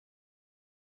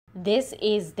This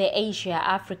is the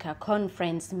Asia-Africa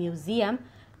Conference Museum,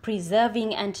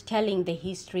 preserving and telling the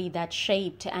history that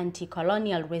shaped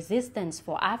anti-colonial resistance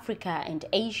for Africa and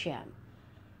Asia.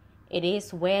 It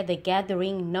is where the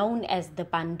gathering known as the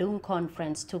Bandung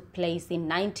Conference took place in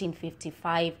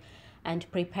 1955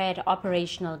 and prepared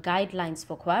operational guidelines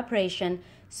for cooperation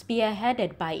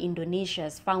spearheaded by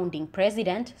Indonesia's founding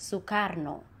president,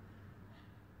 Sukarno.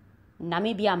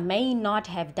 Namibia may not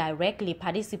have directly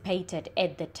participated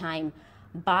at the time,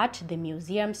 but the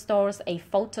museum stores a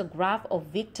photograph of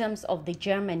victims of the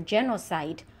German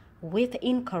genocide with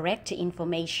incorrect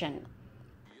information.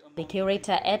 The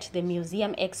curator at the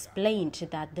museum explained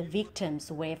that the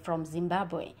victims were from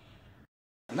Zimbabwe.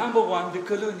 Number one, the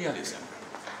colonialism.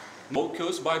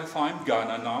 Caused by the find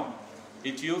Ghana now,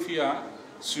 Ethiopia,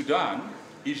 Sudan,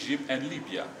 Egypt, and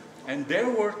Libya. And there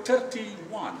were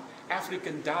 31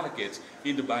 African delegates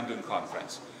in the Bandung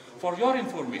Conference. For your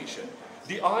information,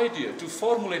 the idea to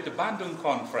formulate the Bandung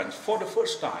Conference for the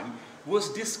first time was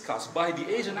discussed by the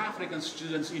Asian African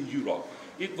students in Europe.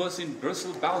 It was in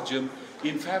Brussels, Belgium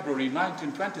in February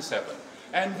 1927.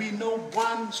 And we know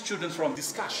one student from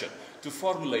discussion to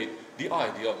formulate the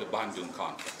idea of the Bandung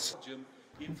Conference.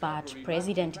 But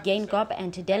President Geingob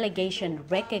and the delegation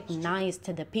recognized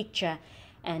the picture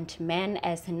and men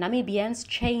as Namibians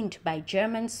chained by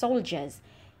German soldiers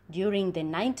during the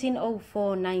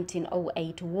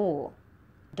 1904-1908 war.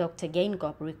 Dr.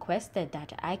 Geingob requested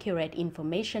that accurate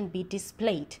information be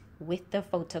displayed with the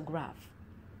photograph.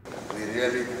 We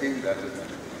really think that the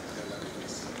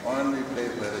only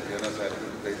place where the genocide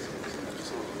took place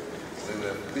there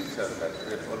were pictures that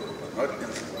were all over, not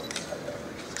incidents.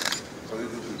 So it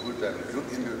would be good that we look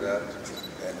into that,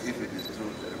 and if it is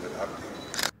true, then we will update.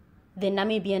 The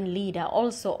Namibian leader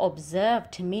also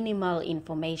observed minimal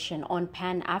information on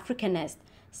Pan-Africanists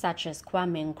such as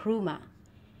Kwame Nkrumah.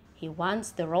 He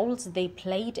wants the roles they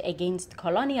played against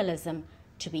colonialism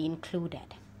to be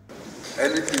included.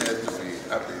 Anything has to be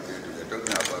updated. We're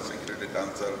talking about Security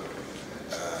Council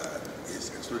is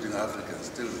excluding Africans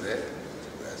still there.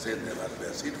 We are saying there must be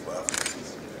a seat for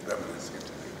Africans, a permanent seat.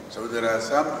 So there are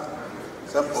some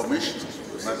omissions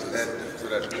we must add so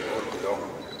that we all belong.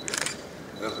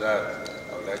 With that,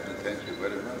 I would like to thank you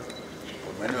very much.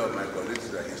 For many of my colleagues,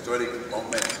 the historic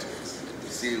moment we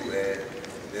see where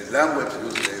the language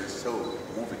used is so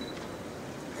moving.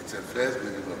 It's a first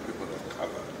meeting of people of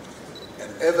color.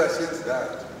 And ever since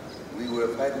that, we were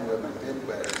maintained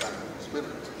by a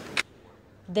spirit.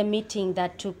 The meeting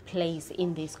that took place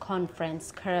in this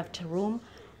conference curved room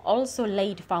also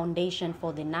laid foundation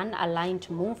for the non-aligned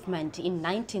movement in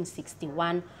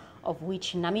 1961, of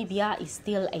which Namibia is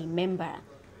still a member.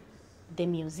 The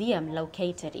museum,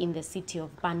 located in the city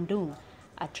of Bandung,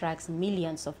 attracts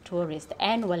millions of tourists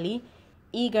annually,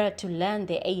 eager to learn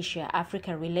the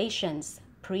Asia-Africa relations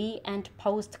pre- and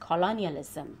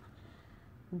post-colonialism.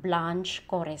 Blanche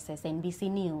Kores, NBC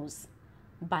News,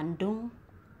 Bandung,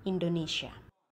 Indonesia.